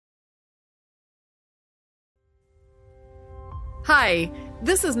Hi,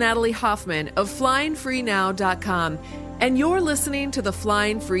 this is Natalie Hoffman of FlyingFreeNow.com, and you're listening to the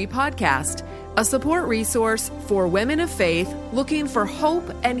Flying Free Podcast, a support resource for women of faith looking for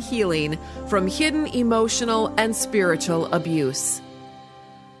hope and healing from hidden emotional and spiritual abuse.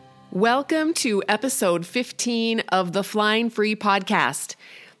 Welcome to episode 15 of the Flying Free Podcast.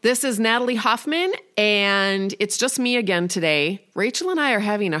 This is Natalie Hoffman, and it's just me again today. Rachel and I are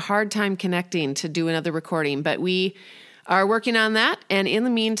having a hard time connecting to do another recording, but we are working on that. And in the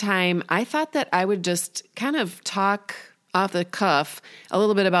meantime, I thought that I would just kind of talk off the cuff a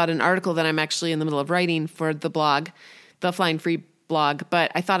little bit about an article that I'm actually in the middle of writing for the blog, the Flying Free blog.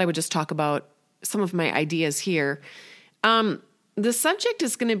 But I thought I would just talk about some of my ideas here. The subject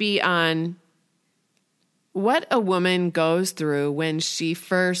is going to be on what a woman goes through when she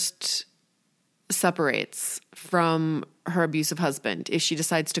first separates from her abusive husband, if she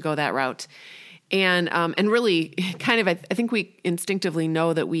decides to go that route. And really kind of, I think we instinctively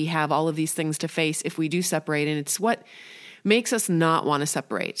know that we have all of these things to face if we do separate. And it's what makes us not want to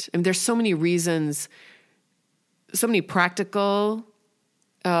separate. And there's so many reasons, so many practical,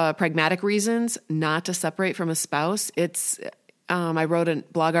 pragmatic reasons not to separate from a spouse. I wrote a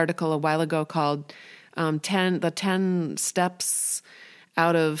blog article a while ago called 10 Steps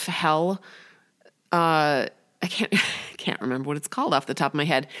Out of Hell. I can't remember what it's called off the top of my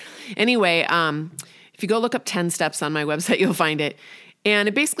head. Anyway, if you go look up 10 steps on my website, you'll find it. And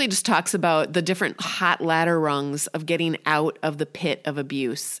it basically just talks about the different hot ladder rungs of getting out of the pit of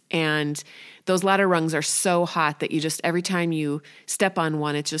abuse. And those ladder rungs are so hot that you just, every time you step on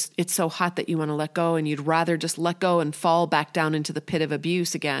one, it's so hot that you want to let go, and you'd rather just let go and fall back down into the pit of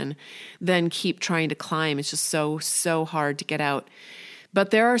abuse again than keep trying to climb. It's just so hard to get out.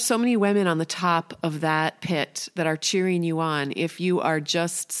 But there are so many women on the top of that pit that are cheering you on if you are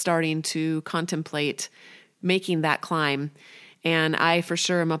just starting to contemplate making that climb. And I for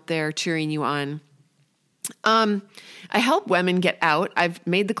sure am up there cheering you on. I help women get out. I've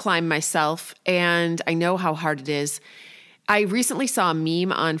made the climb myself, and I know how hard it is. I recently saw a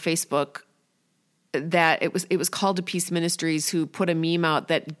meme on Facebook that it was called to Peace Ministries, who put a meme out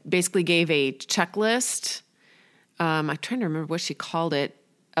that basically gave a checklist. I'm trying to remember what she called it.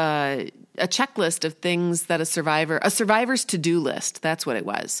 A checklist of things that a survivor's to-do list. That's what it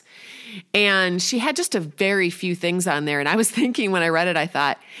was. And she had just a very few things on there. And I was thinking when I read it, I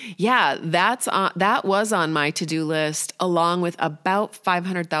thought, yeah, that was on my to-do list along with about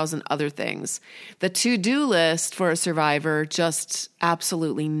 500,000 other things. The to-do list for a survivor just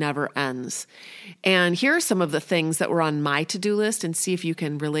absolutely never ends. And here are some of the things that were on my to-do list, and see if you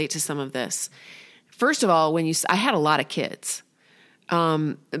can relate to some of this. First of all, I had a lot of kids.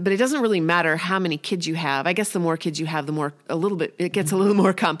 But it doesn't really matter how many kids you have. I guess the more kids you have, it gets a little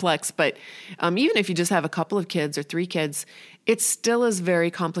more complex. But even if you just have a couple of kids or 3 kids, it still is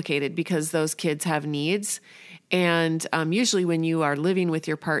very complicated because those kids have needs. And usually when you are living with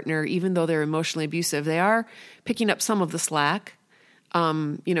your partner, even though they're emotionally abusive, they are picking up some of the slack.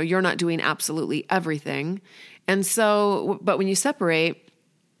 You're not doing absolutely everything. And so, but when you separate,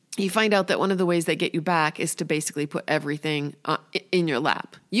 you find out that one of the ways they get you back is to basically put everything in your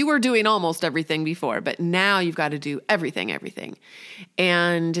lap. You were doing almost everything before, but now you've got to do everything.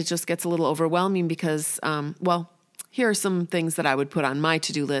 And it just gets a little overwhelming because, here are some things that I would put on my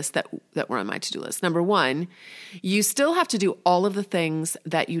to-do list that were on my to-do list. Number 1, you still have to do all of the things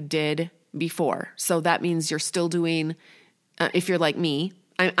that you did before. So that means you're still doing, if you're like me,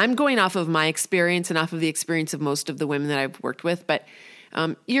 I'm going off of my experience and off of the experience of most of the women that I've worked with, but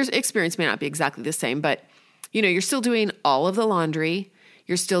your experience may not be exactly the same, but you're still doing all of the laundry.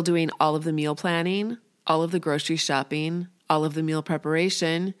 You're still doing all of the meal planning, all of the grocery shopping, all of the meal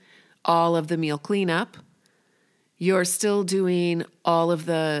preparation, all of the meal cleanup. You're still doing all of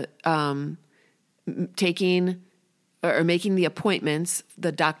the taking or making the appointments,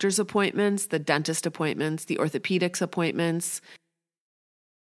 the doctor's appointments, the dentist appointments, the orthopedics appointments,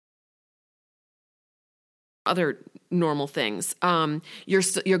 other normal things.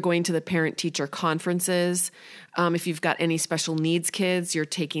 You're going to the parent-teacher conferences. If you've got any special needs kids, you're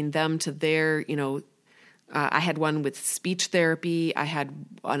taking them to their, I had one with speech therapy. I had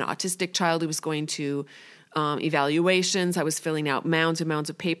an autistic child who was going to evaluations. I was filling out mounds and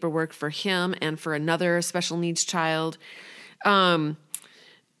mounds of paperwork for him and for another special needs child. So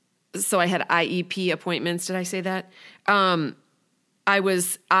I had IEP appointments. Did I say that? I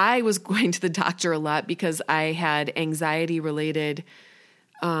was going to the doctor a lot because I had anxiety-related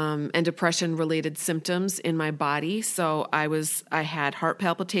and depression-related symptoms in my body. So I had heart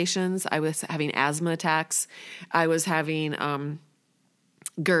palpitations. I was having asthma attacks. I was having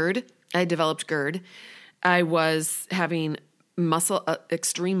GERD. I developed GERD. I was having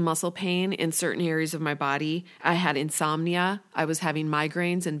extreme muscle pain in certain areas of my body. I had insomnia. I was having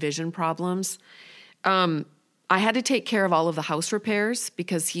migraines and vision problems. I had to take care of all of the house repairs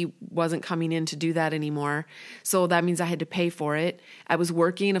because he wasn't coming in to do that anymore. So that means I had to pay for it. I was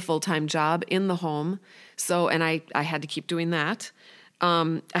working a full-time job in the home. And I had to keep doing that.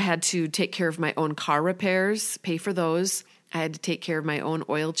 I had to take care of my own car repairs, pay for those. I had to take care of my own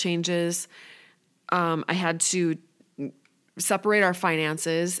oil changes. I had to separate our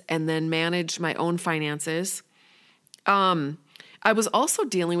finances and then manage my own finances. I was also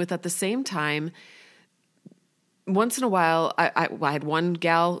dealing with, at the same time, once in a while, I had one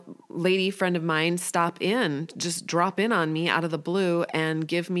lady friend of mine just drop in on me out of the blue and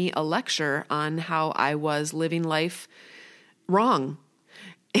give me a lecture on how I was living life wrong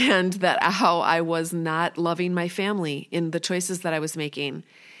and how I was not loving my family in the choices that I was making.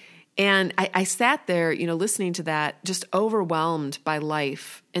 And I sat there, listening to that, just overwhelmed by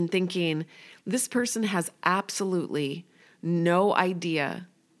life and thinking, this person has absolutely no idea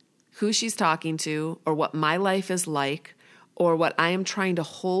who she's talking to or what my life is like or what I am trying to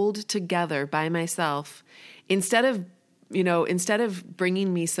hold together by myself. Instead of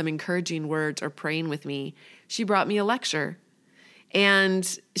bringing me some encouraging words or praying with me, she brought me a lecture.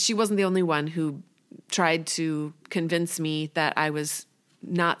 And she wasn't the only one who tried to convince me that I was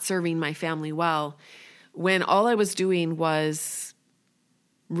not serving my family well, when all I was doing was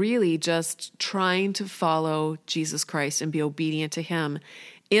really just trying to follow Jesus Christ and be obedient to him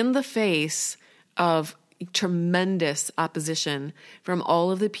in the face of tremendous opposition from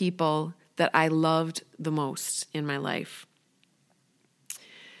all of the people that I loved the most in my life.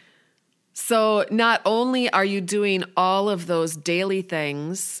 So not only are you doing all of those daily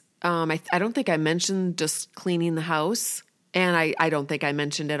things, I don't think I mentioned just cleaning the house, and I don't think I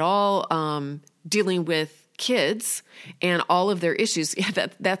mentioned at all dealing with kids and all of their issues. Yeah,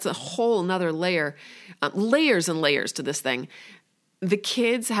 that's a whole nother layer, layers and layers to this thing. The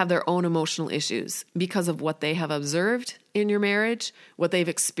kids have their own emotional issues because of what they have observed in your marriage, what they've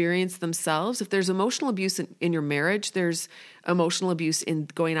experienced themselves. If there's emotional abuse in your marriage, there's emotional abuse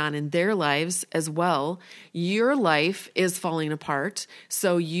going on in their lives as well. Your life is falling apart,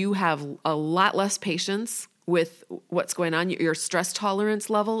 so you have a lot less patience with what's going on. Your stress tolerance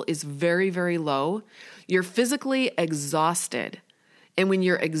level is very, very low. You're physically exhausted. And when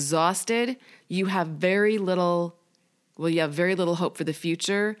you're exhausted, you have very little hope for the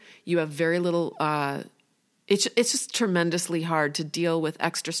future. You have very little, it's just tremendously hard to deal with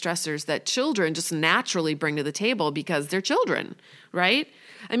extra stressors that children just naturally bring to the table because they're children, right?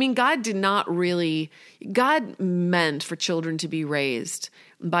 I mean, God meant for children to be raised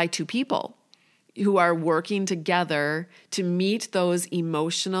by two people who are working together to meet those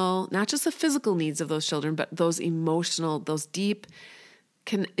emotional, not just the physical needs of those children, but those deep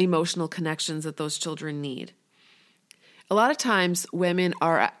emotional connections that those children need. A lot of times women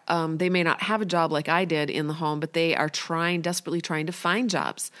are, they may not have a job like I did in the home, but they are desperately trying to find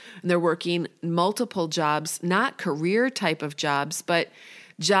jobs. And they're working multiple jobs, not career type of jobs, but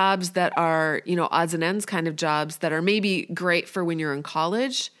jobs that are, odds and ends kind of jobs that are maybe great for when you're in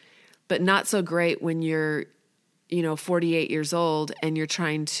college, but not so great when you're, 48 years old and you're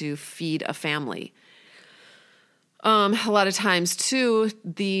trying to feed a family. A lot of times too,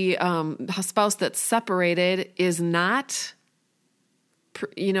 the spouse that's separated is not,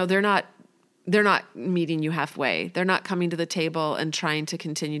 they're not meeting you halfway. They're not coming to the table and trying to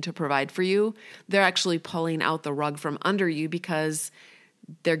continue to provide for you. They're actually pulling out the rug from under you because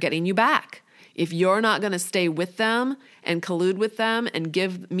they're getting you back. If you're not going to stay with them and collude with them and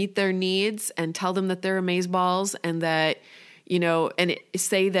meet their needs and tell them that they're amazeballs and that, and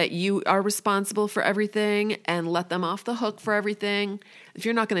say that you are responsible for everything and let them off the hook for everything. If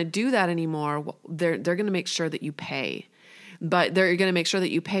you're not going to do that anymore, they're going to make sure that you pay. But they're going to make sure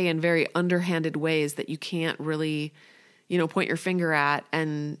that you pay in very underhanded ways that you can't really, point your finger at,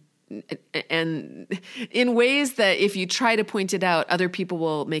 and in ways that if you try to point it out, other people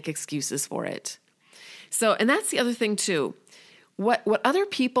will make excuses for it. So, and that's the other thing too. What other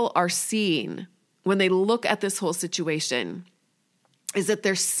people are seeing when they look at this whole situation is that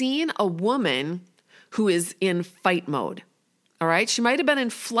they're seeing a woman who is in fight mode. All right. She might have been in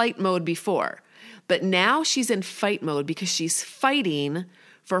flight mode before, but now she's in fight mode because she's fighting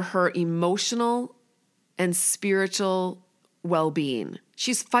for her emotional and spiritual well-being.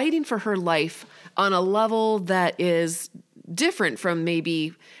 She's fighting for her life on a level that is different from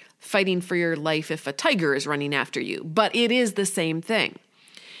maybe fighting for your life if a tiger is running after you, but it is the same thing.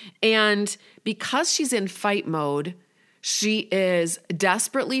 And because she's in fight mode, she is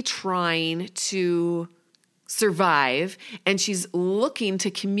desperately trying to survive, and she's looking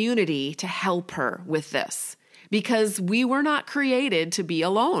to community to help her with this. Because we were not created to be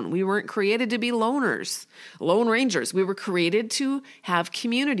alone. We weren't created to be loners, lone rangers. We were created to have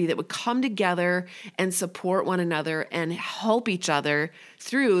community that would come together and support one another and help each other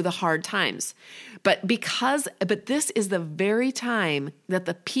through the hard times. But this is the very time that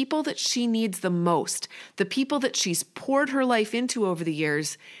the people that she needs the most, the people that she's poured her life into over the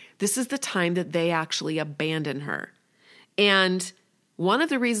years, this is the time that they actually abandon her. And one of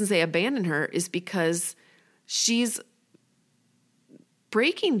the reasons they abandon her is because she's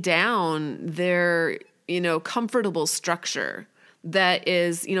breaking down their, comfortable structure that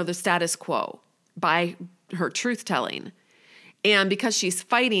is, the status quo by her truth telling. And because she's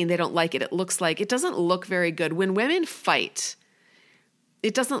fighting, they don't like it. It doesn't look very good. When women fight,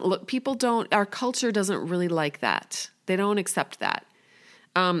 our culture doesn't really like that. They don't accept that.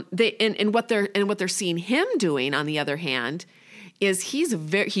 What they're seeing him doing, on the other hand, is he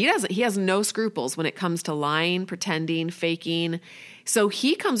has no scruples when it comes to lying, pretending, faking. So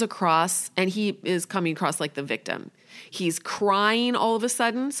he comes across, and he is coming across like the victim. He's crying all of a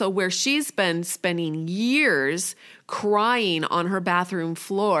sudden. So where she's been spending years crying on her bathroom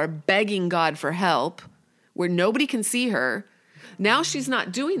floor, begging God for help, where nobody can see her, now she's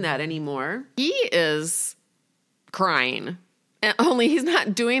not doing that anymore. He is crying. Only he's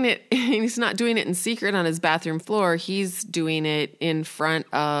not doing it in secret on his bathroom floor. He's doing it in front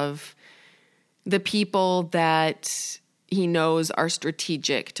of the people that he knows are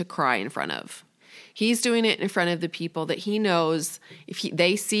strategic to cry in front of. He's doing it in front of the people that he knows if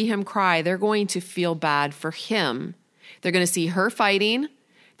they see him cry, they're going to feel bad for him. They're going to see her fighting.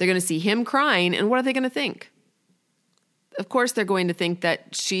 They're going to see him crying. And what are they going to think? Of course, they're going to think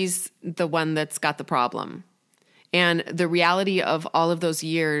that she's the one that's got the problem. And the reality of all of those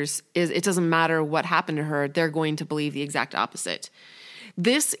years is it doesn't matter what happened to her. They're going to believe the exact opposite.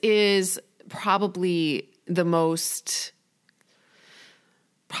 This is probably the most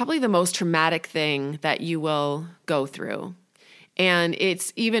traumatic thing that you will go through. And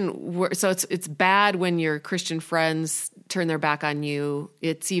it's even worse. So it's bad when your Christian friends turn their back on you.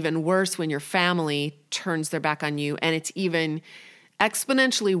 It's even worse when your family turns their back on you. And it's even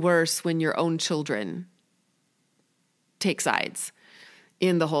exponentially worse when your own children take sides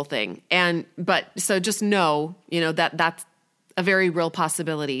in the whole thing. So just know, that that's a very real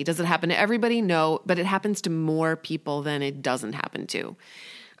possibility. Does it happen to everybody? No, but it happens to more people than it doesn't happen to.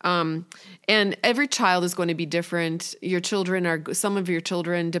 And every child is going to be different. Some of your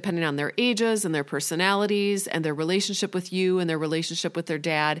children, depending on their ages and their personalities and their relationship with you and their relationship with their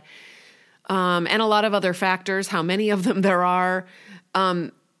dad, and a lot of other factors, how many of them there are,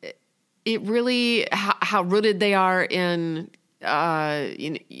 it really, how rooted they are in,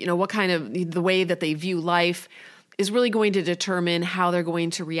 what kind of, the way that they view life is really going to determine how they're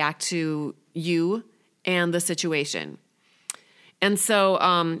going to react to you and the situation. And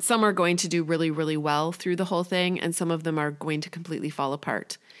so some are going to do really, really well through the whole thing, and some of them are going to completely fall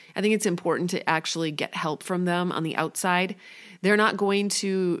apart. I think it's important to actually get help from them on the outside. They're not going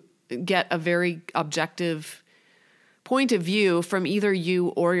to get a very objective point of view from either you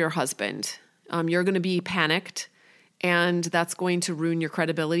or your husband. You're going to be panicked, and that's going to ruin your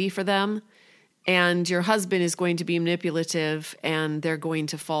credibility for them. And your husband is going to be manipulative, and they're going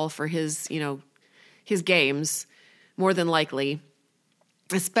to fall for his games more than likely,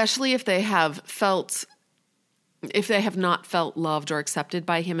 especially if they have not felt loved or accepted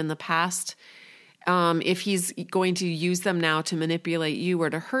by him in the past. If he's going to use them now to manipulate you or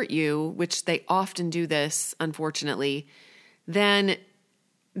to hurt you, which they often do this, unfortunately, then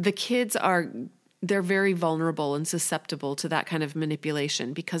the kids they're very vulnerable and susceptible to that kind of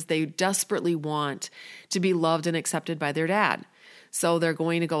manipulation because they desperately want to be loved and accepted by their dad. So they're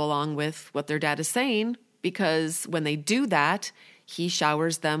going to go along with what their dad is saying because when they do that, he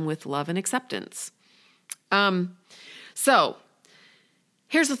showers them with love and acceptance. So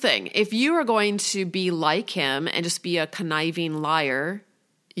here's the thing. If you are going to be like him and just be a conniving liar,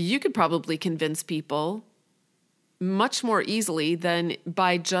 you could probably convince people much more easily than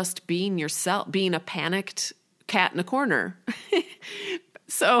by just being yourself, being a panicked cat in a corner.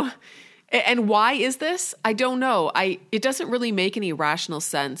 So, and why is this? I don't know. It doesn't really make any rational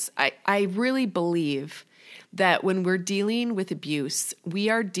sense. I really believe that when we're dealing with abuse, we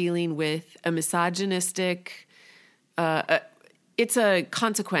are dealing with a misogynistic, it's a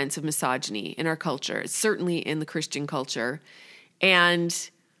consequence of misogyny in our culture, certainly in the Christian culture. And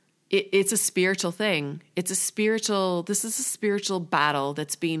it's a spiritual thing. This is a spiritual battle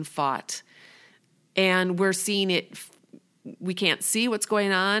that's being fought. And we're seeing it we can't see what's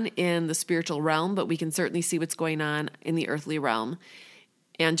going on in the spiritual realm, but we can certainly see what's going on in the earthly realm.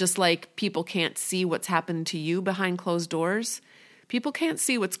 And just like people can't see what's happened to you behind closed doors, people can't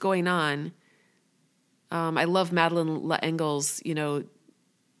see what's going on. I love Madeleine L'Engle's, am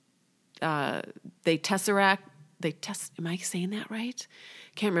I saying that right?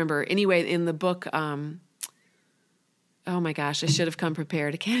 Can't remember. Anyway, in the book, oh my gosh, I should have come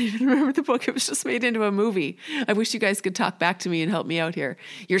prepared. I can't even remember the book. It was just made into a movie. I wish you guys could talk back to me and help me out here.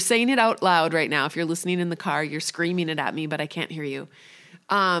 You're saying it out loud right now. If you're listening in the car, you're screaming it at me, but I can't hear you.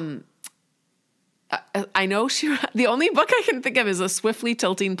 I know the only book I can think of is A Swiftly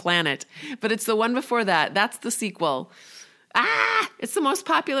Tilting Planet, but it's the one before that. That's the sequel. It's the most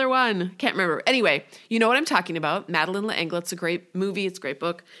popular one. Can't remember. Anyway, you know what I'm talking about. Madeleine L'Engle. It's a great movie. It's a great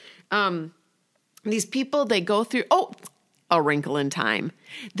book. These people, they go through, A Wrinkle in Time.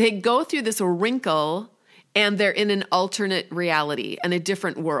 They go through this wrinkle and they're in an alternate reality and a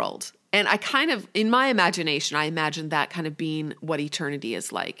different world. And I kind of, in my imagination, I imagine that kind of being what eternity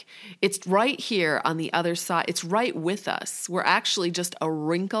is like. It's right here on the other side. It's right with us. We're actually just a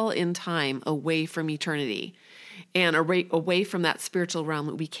wrinkle in time away from eternity and away from that spiritual realm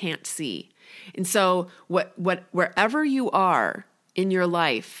that we can't see. And so wherever you are in your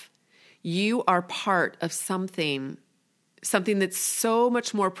life, you are part of something that's so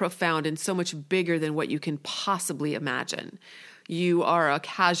much more profound and so much bigger than what you can possibly imagine. You are a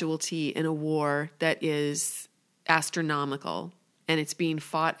casualty in a war that is astronomical, and it's being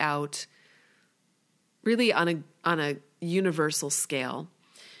fought out really on a universal scale.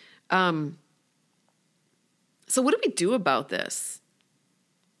 So what do we do about this?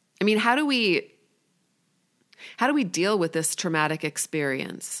 I mean, how do we deal with this traumatic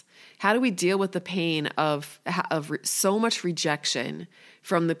experience? How do we deal with the pain of so much rejection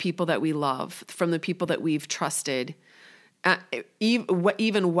from the people that we love, from the people that we've trusted,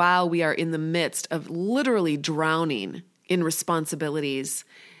 even while we are in the midst of literally drowning in responsibilities,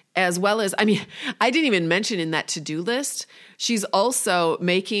 as well as, I didn't even mention in that to-do list, she's also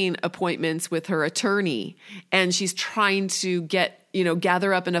making appointments with her attorney, and she's trying to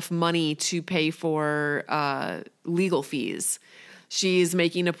gather up enough money to pay for legal fees. She's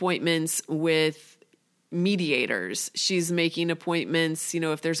making appointments with mediators. She's making appointments,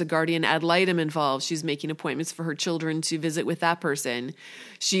 if there's a guardian ad litem involved, she's making appointments for her children to visit with that person.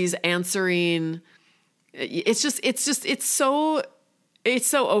 She's answering. It's so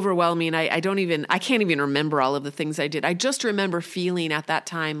overwhelming. I can't even remember all of the things I did. I just remember feeling at that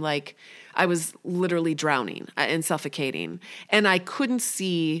time like I was literally drowning and suffocating, and I couldn't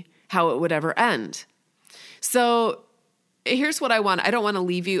see how it would ever end. So here's what I want. I don't want to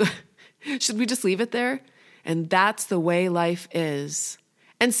leave you. Should we just leave it there? And that's the way life is.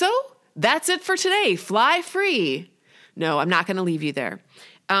 And so that's it for today. Fly free. No, I'm not going to leave you there.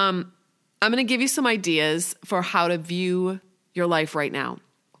 I'm going to give you some ideas for how to view your life right now.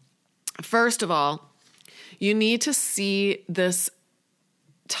 First of all, you need to see this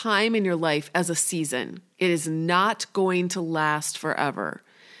time in your life as a season. It is not going to last forever.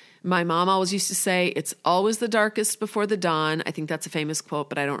 My mom always used to say, it's always the darkest before the dawn. I think that's a famous quote,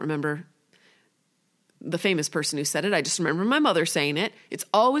 but I don't remember the famous person who said it. I just remember my mother saying it. It's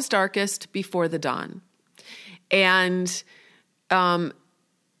always darkest before the dawn. And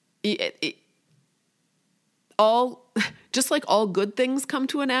just like all good things come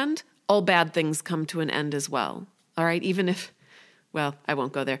to an end, all bad things come to an end as well. All right? Even if, I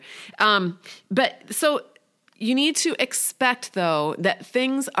won't go there. But so you need to expect, though, that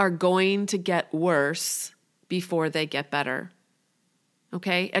things are going to get worse before they get better.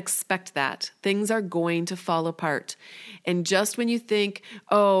 Okay? Expect that. Things are going to fall apart. And just when you think,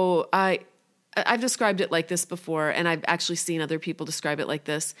 I've described it like this before, and I've actually seen other people describe it like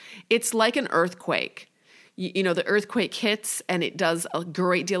this. It's like an earthquake. The earthquake hits and it does a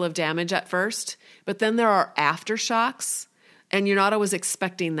great deal of damage at first, but then there are aftershocks. And you're not always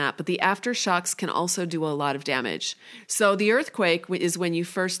expecting that, but the aftershocks can also do a lot of damage. So the earthquake is when you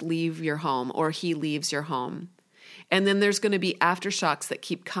first leave your home or he leaves your home. And then there's going to be aftershocks that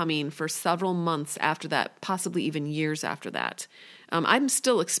keep coming for several months after that, possibly even years after that. I'm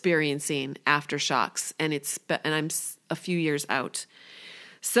still experiencing aftershocks, and I'm a few years out.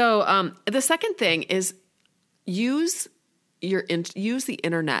 So the second thing is use the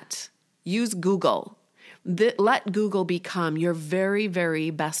internet. Use Google. Let Google become your very,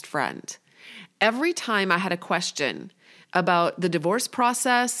 very best friend. Every time I had a question about the divorce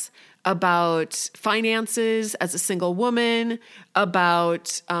process, about finances as a single woman,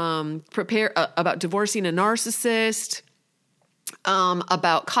 about divorcing a narcissist,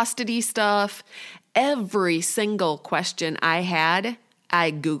 about custody stuff, every single question I had,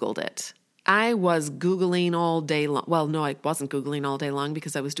 I Googled it. I was Googling all day long. Well, no, I wasn't Googling all day long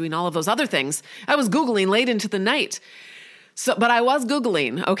because I was doing all of those other things. I was Googling late into the night. But I was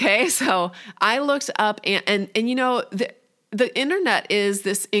Googling, okay? So I looked up and the internet is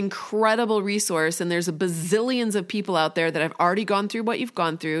this incredible resource, and there's a bazillions of people out there that have already gone through what you've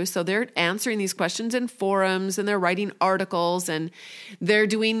gone through. So they're answering these questions in forums, and they're writing articles, and they're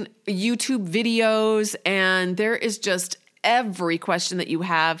doing YouTube videos, and there is just every question that you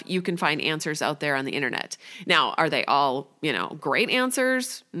have, you can find answers out there on the internet. Now, are they all, great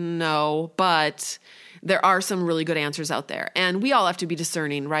answers? No, but there are some really good answers out there. And we all have to be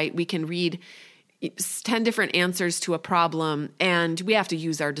discerning, right? We can read 10 different answers to a problem, and we have to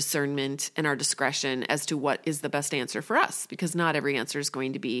use our discernment and our discretion as to what is the best answer for us, because not every answer is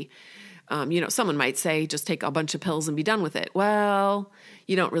going to be, someone might say, just take a bunch of pills and be done with it. Well,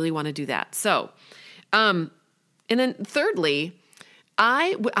 you don't really want to do that. So, and then thirdly,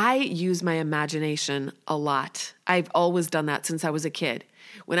 I use my imagination a lot. I've always done that since I was a kid.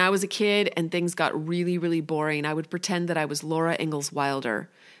 When I was a kid and things got really, really boring, I would pretend that I was Laura Ingalls Wilder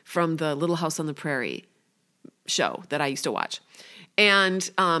from the Little House on the Prairie show that I used to watch. And,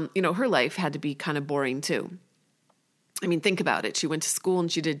 her life had to be kind of boring too. I mean, think about it. She went to school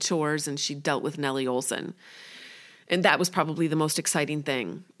and she did chores and she dealt with Nellie Olson. And that was probably the most exciting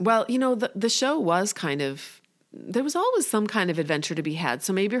thing. Well, the show was there was always some kind of adventure to be had.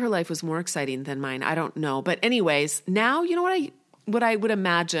 So maybe her life was more exciting than mine. I don't know. But anyways, now, what I would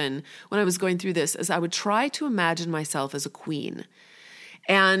imagine when I was going through this is I would try to imagine myself as a queen.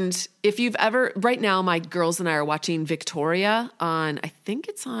 And if you've ever, right now, my girls and I are watching Victoria is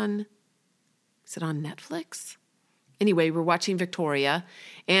it on Netflix? Anyway, we're watching Victoria,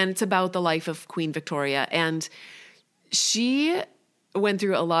 and it's about the life of Queen Victoria. And she went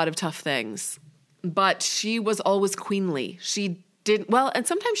through a lot of tough things, but she was always queenly. And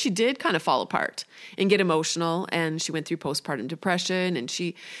sometimes she did kind of fall apart and get emotional, and she went through postpartum depression, and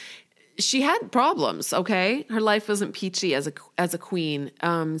she had problems, okay? Her life wasn't peachy as a queen.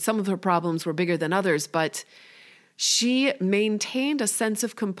 Some of her problems were bigger than others, but she maintained a sense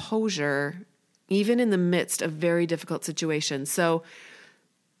of composure even in the midst of very difficult situations. So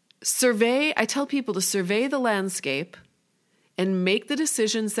I tell people to survey the landscape and make the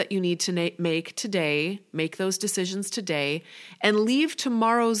decisions that you need to make today, make those decisions today, and leave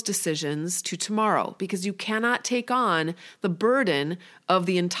tomorrow's decisions to tomorrow, because you cannot take on the burden of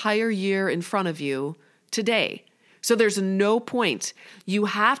the entire year in front of you today. So there's no point. You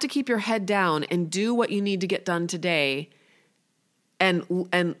have to keep your head down and do what you need to get done today and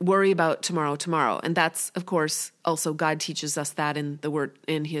worry about tomorrow. And that's, of course, also God teaches us that in the word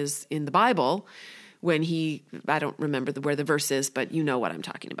in the Bible. When I don't remember where the verse is, but you know what I'm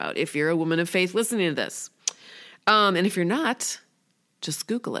talking about. If you're a woman of faith listening to this. And if you're not, just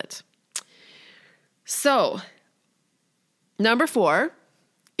Google it. So, number 4,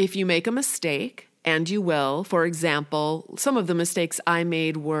 if you make a mistake, and you will, for example, some of the mistakes I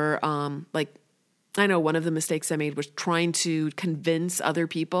made were I know one of the mistakes I made was trying to convince other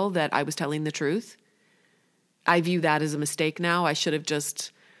people that I was telling the truth. I view that as a mistake now. I should have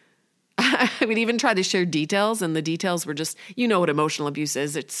just... I would even try to share details, and the details were just, what emotional abuse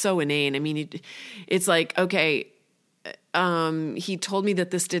is. It's so inane. I mean, it's like, okay, he told me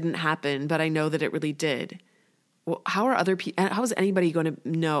that this didn't happen, but I know that it really did. Well, how is anybody going to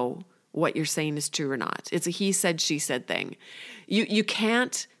know what you're saying is true or not? It's a he said, she said thing. You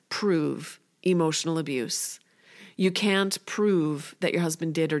can't prove emotional abuse. You can't prove that your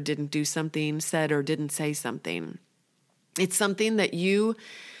husband did or didn't do something, said or didn't say something. It's something that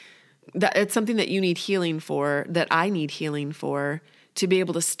it's something that you need healing for, that I need healing for, to be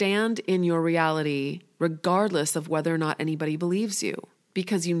able to stand in your reality regardless of whether or not anybody believes you.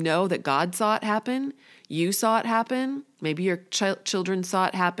 Because you know that God saw it happen, you saw it happen, maybe your children saw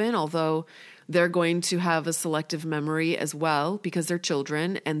it happen, although they're going to have a selective memory as well because they're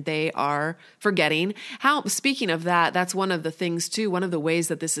children and they are forgetting. Speaking of that, that's one of the things too, one of the ways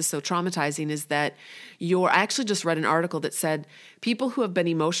that this is so traumatizing is that I actually just read an article that said people who have been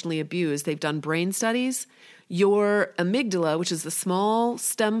emotionally abused, they've done brain studies, your amygdala, which is the small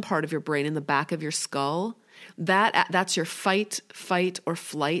stem part of your brain in the back of your skull, that's your fight, or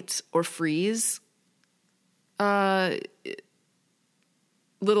flight, or freeze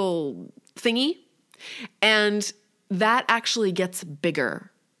little thingy, and that actually gets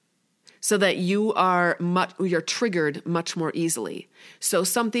bigger so that you're triggered much more easily. So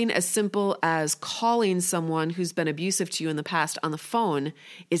something as simple as calling someone who's been abusive to you in the past on the phone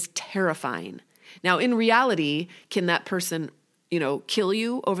is terrifying. Now, in reality, can that person kill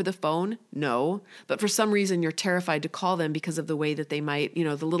you over the phone? No. But for some reason, you're terrified to call them because of the way that they might,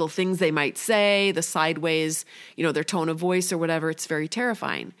 the little things they might say, the sideways, their tone of voice or whatever. It's very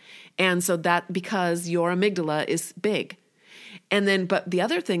terrifying. And so that because your amygdala is big. And then, but the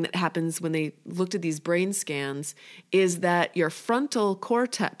other thing that happens when they looked at these brain scans is that your prefrontal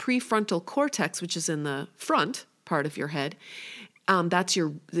cortex, which is in the front part of your head, that's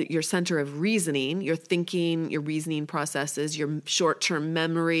your center of reasoning, your thinking, your reasoning processes, your short-term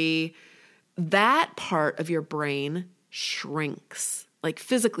memory. That part of your brain shrinks, like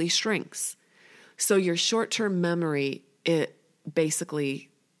physically shrinks. So your short-term memory, it basically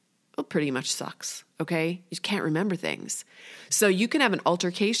pretty much sucks, okay? You can't remember things. So you can have an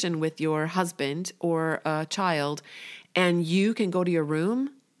altercation with your husband or a child, and you can go to your room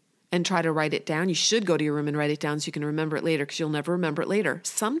and try to write it down. You should go to your room and write it down so you can remember it later, because you'll never remember it later.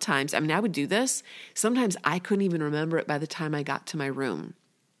 Sometimes, I would do this. Sometimes I couldn't even remember it by the time I got to my room.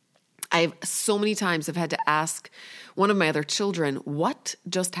 I've so many times I've had to ask one of my other children, what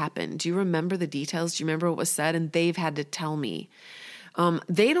just happened? Do you remember the details? Do you remember what was said? And they've had to tell me.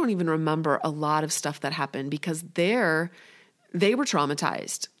 They don't even remember a lot of stuff that happened because they were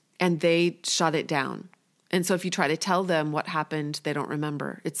traumatized and they shut it down. And so if you try to tell them what happened, they don't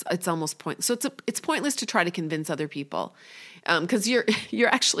remember. It's almost pointless. So it's pointless to try to convince other people because you're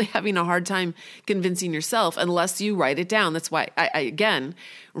actually having a hard time convincing yourself unless you write it down. That's why I again,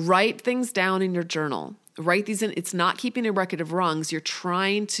 write things down in your journal. Write these in. It's not keeping a record of wrongs. You're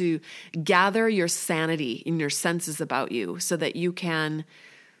trying to gather your sanity in your senses about you so that you can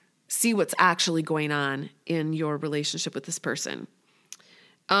see what's actually going on in your relationship with this person.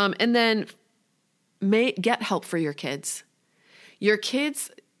 And then get help for your kids. Your kids,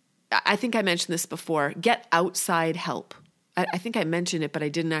 I think I mentioned this before, get outside help. I think I mentioned it, but I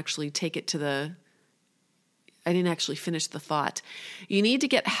didn't actually I didn't actually finish the thought. You need to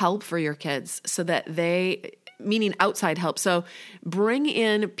get help for your kids so that meaning outside help. So bring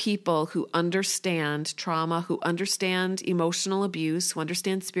in people who understand trauma, who understand emotional abuse, who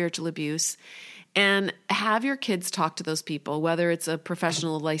understand spiritual abuse, and have your kids talk to those people, whether it's a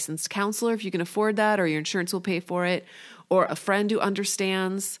professional licensed counselor, if you can afford that, or your insurance will pay for it, or a friend who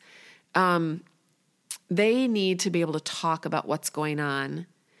understands. They need to be able to talk about what's going on.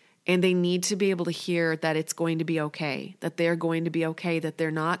 And they need to be able to hear that it's going to be okay, that they're going to be okay, that they're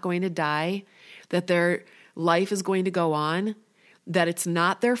not going to die, that their life is going to go on, that it's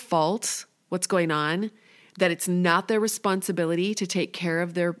not their fault what's going on, that it's not their responsibility to take care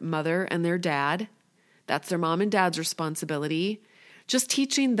of their mother and their dad. That's their mom and dad's responsibility. Just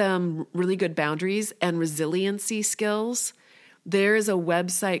teaching them really good boundaries and resiliency skills. There's a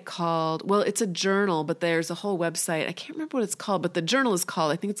website called, it's a journal, but there's a whole website. I can't remember what it's called, but the journal is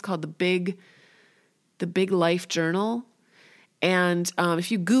called, I think it's called the Big Life Journal. And if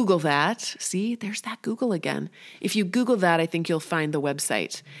you Google that, see, there's that Google again. If you Google that, I think you'll find the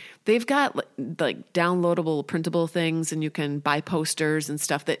website. They've got like downloadable, printable things, and you can buy posters and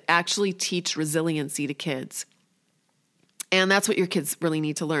stuff that actually teach resiliency to kids. And that's what your kids really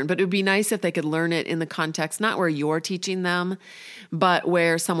need to learn. But it would be nice if they could learn it in the context, not where you're teaching them, but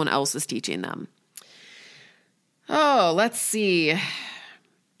where someone else is teaching them. Oh, let's see.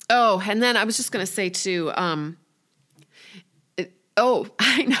 Oh, and then I was just going to say too, I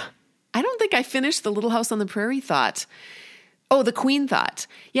know. I don't think I finished the Little House on the Prairie thought. Oh, the queen thought.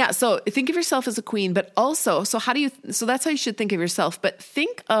 Yeah. So think of yourself as a queen, but also, so that's how you should think of yourself. But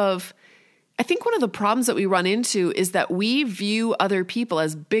I think one of the problems that we run into is that we view other people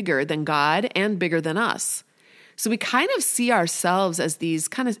as bigger than God and bigger than us. So we kind of see ourselves as these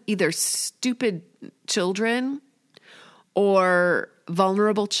kind of either stupid children or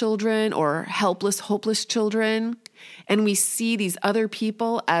vulnerable children or helpless, hopeless children. And we see these other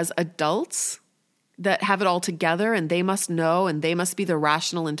people as adults that have it all together and they must know and they must be the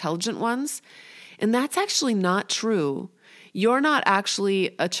rational, intelligent ones. And that's actually not true. You're not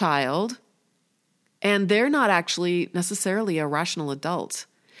actually a child. And they're not actually necessarily a rational adult.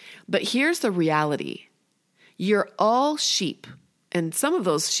 But here's the reality. You're all sheep. And some of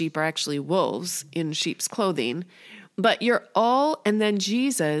those sheep are actually wolves in sheep's clothing. But and then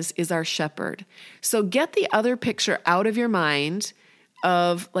Jesus is our shepherd. So get the other picture out of your mind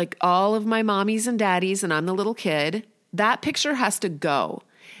of like all of my mommies and daddies and I'm the little kid. That picture has to go.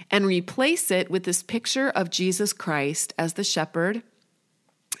 And replace it with this picture of Jesus Christ as the shepherd.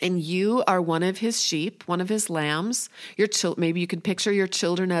 And you are one of his sheep, one of his lambs. Maybe you can picture your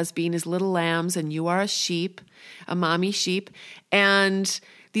children as being his little lambs, and you are a sheep, a mommy sheep. And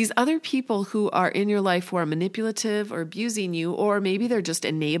these other people who are in your life who are manipulative or abusing you, or maybe they're just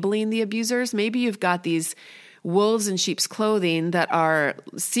enabling the abusers. Maybe you've got these wolves in sheep's clothing that are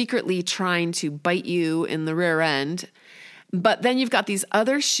secretly trying to bite you in the rear end. But then you've got these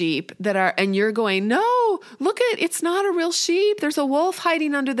other sheep that are, and you're going, no, look it's not a real sheep. There's a wolf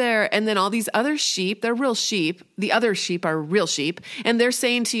hiding under there. And then all these other sheep, they're real sheep. The other sheep are real sheep. And they're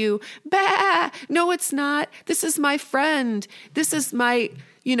saying to you, bah, no, it's not. This is my friend. This is my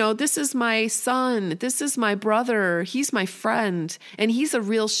son. This is my brother. He's my friend. And he's a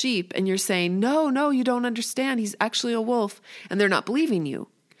real sheep. And you're saying, no, you don't understand. He's actually a wolf. And they're not believing you.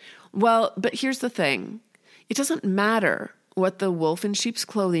 Well, but here's the thing. It doesn't matter what the wolf in sheep's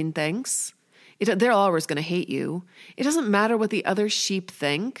clothing thinks. They're always going to hate you. It doesn't matter what the other sheep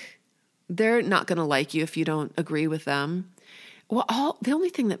think. They're not going to like you if you don't agree with them. Well, the only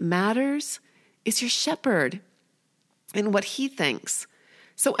thing that matters is your shepherd and what he thinks.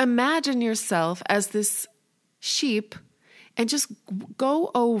 So imagine yourself as this sheep and just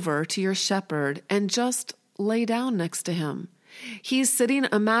go over to your shepherd and just lay down next to him.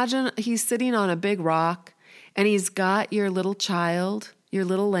 Imagine he's sitting on a big rock, and he's got your little child, your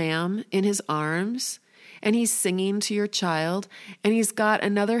little lamb in his arms, and he's singing to your child, and he's got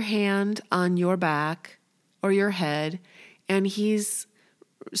another hand on your back or your head, and he's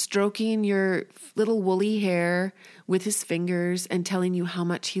stroking your little woolly hair with his fingers and telling you how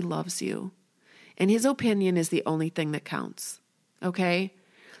much he loves you. And his opinion is the only thing that counts. Okay?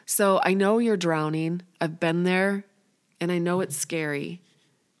 So I know you're drowning. I've been there, and I know it's scary,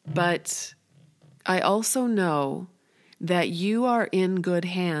 but I also know that you are in good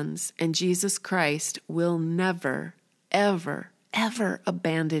hands, and Jesus Christ will never, ever, ever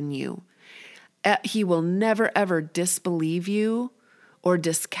abandon you. He will never, ever disbelieve you or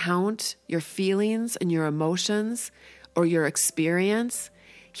discount your feelings and your emotions or your experience.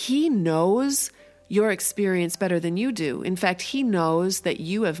 He knows your experience better than you do. In fact, he knows that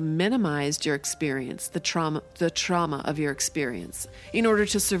you have minimized your experience, the trauma of your experience. In order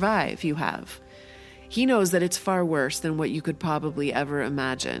to survive, you have. He knows that it's far worse than what you could probably ever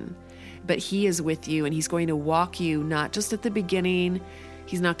imagine. But he is with you, and he's going to walk you not just at the beginning.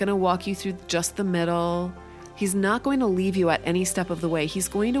 He's not going to walk you through just the middle. He's not going to leave you at any step of the way. He's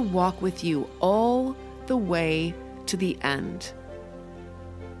going to walk with you all the way to the end.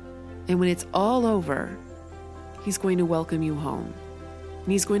 And when it's all over, he's going to welcome you home.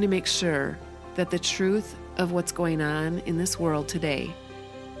 And he's going to make sure that the truth of what's going on in this world today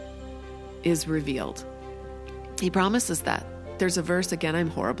is revealed. He promises that. There's a verse, again, I'm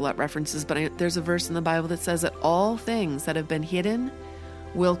horrible at references, but there's a verse in the Bible that says that all things that have been hidden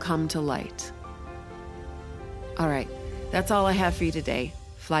will come to light. All right, that's all I have for you today.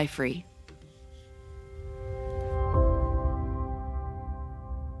 Fly free.